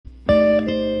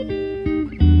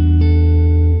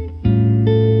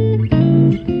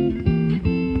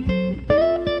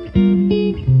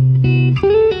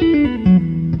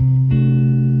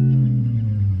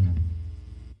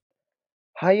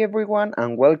everyone,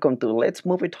 and welcome to Let's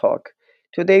Movie Talk.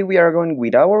 Today we are going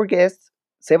with our guests,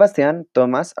 Sebastian,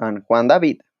 Thomas, and Juan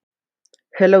David.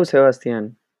 Hello,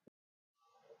 Sebastian.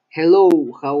 Hello,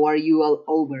 how are you all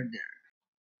over there?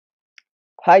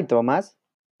 Hi, Thomas.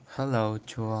 Hello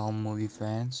to all movie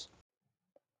fans.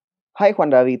 Hi,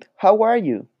 Juan David. How are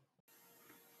you?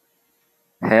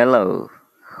 Hello,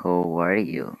 how are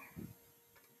you?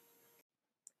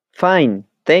 Fine,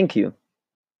 thank you.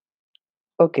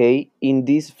 Okay, in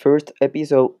this first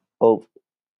episode of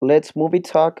Let's Movie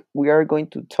Talk, we are going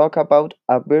to talk about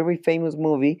a very famous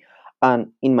movie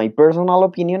and, in my personal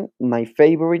opinion, my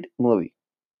favorite movie,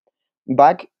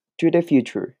 Back to the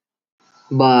Future.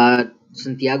 But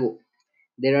Santiago,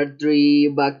 there are three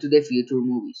Back to the Future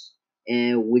movies.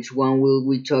 And which one will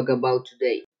we talk about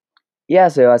today? Yeah,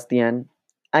 Sebastian,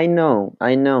 I know.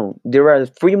 There are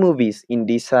three movies in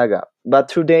this saga, but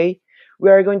today we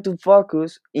are going to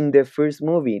focus in the first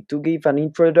movie to give an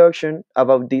introduction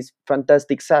about this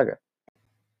fantastic saga.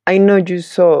 I know you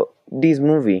saw this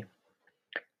movie.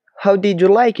 How did you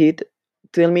like it?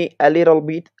 Tell me a little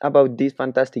bit about this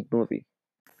fantastic movie.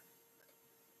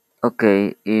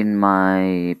 Okay, in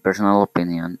my personal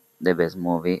opinion, the best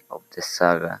movie of the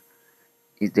saga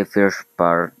is the first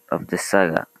part of the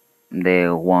saga, the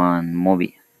one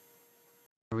movie.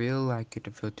 I really like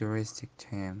the futuristic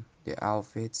theme, the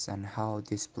outfits, and how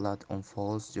this plot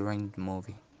unfolds during the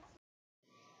movie.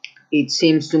 It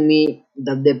seems to me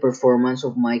that the performance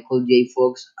of Michael J.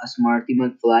 Fox as Marty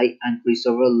McFly and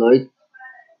Christopher Lloyd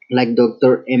like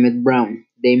Dr. Emmett Brown,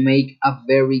 they make a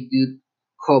very good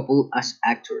couple as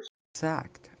actors.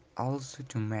 Exact. Also,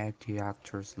 to make the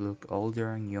actors look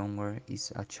older and younger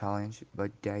is a challenge,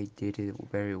 but they did it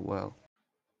very well.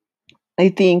 I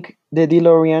think the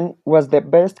DeLorean was the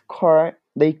best car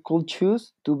they could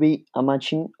choose to be a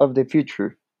machine of the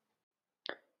future.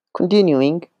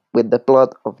 Continuing with the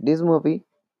plot of this movie,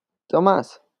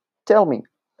 Thomas, tell me,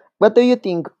 what do you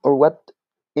think, or what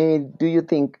do you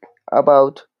think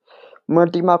about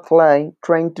Marty McFly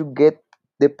trying to get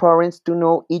the parents to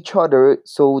know each other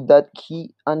so that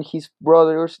he and his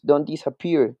brothers don't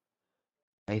disappear?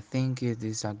 I think it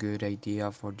is a good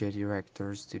idea for the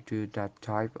directors to do that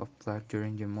type of plot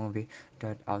during the movie,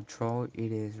 that although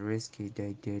it is risky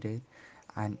they did it,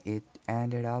 and it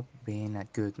ended up being a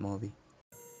good movie.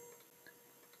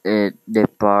 The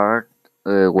part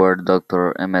where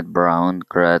Dr. Emmett Brown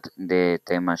created the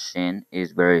time machine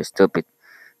is very stupid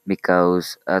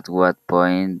because at what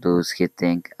point does he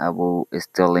think about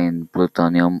stealing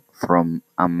plutonium from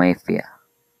a mafia?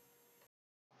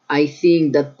 I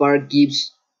think that part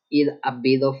gives it a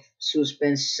bit of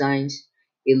suspense since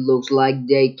it looks like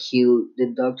they killed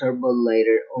the doctor, but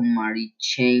later on Marty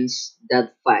changed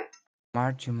that fact.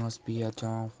 Marty must be a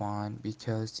Don Juan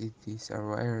because it is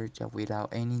rare that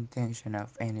without any intention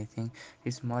of anything,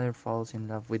 his mother falls in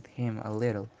love with him a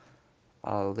little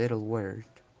weird.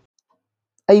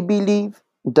 I believe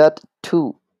that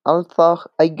too, although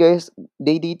I guess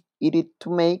they did it to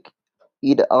make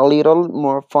it a little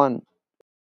more fun.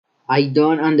 I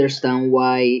don't understand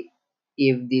why,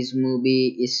 if this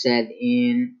movie is set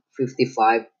in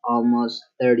 55, almost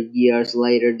 30 years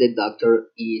later, the doctor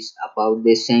is about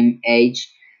the same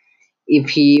age.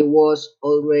 If he was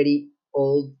already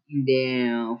old in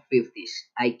the 50s,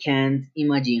 I can't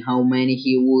imagine how many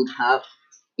he would have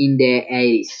in the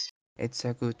 80s. It's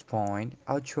a good point,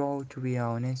 although to be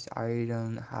honest, I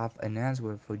don't have an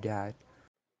answer for that.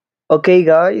 Okay,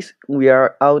 guys, we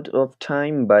are out of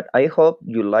time, but I hope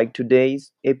you liked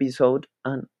today's episode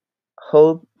and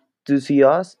hope to see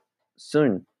us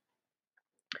soon.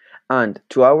 And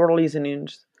to our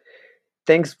listeners,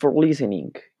 thanks for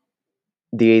listening.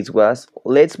 This was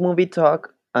Let's Movie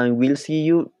Talk, and we'll see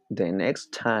you the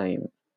next time.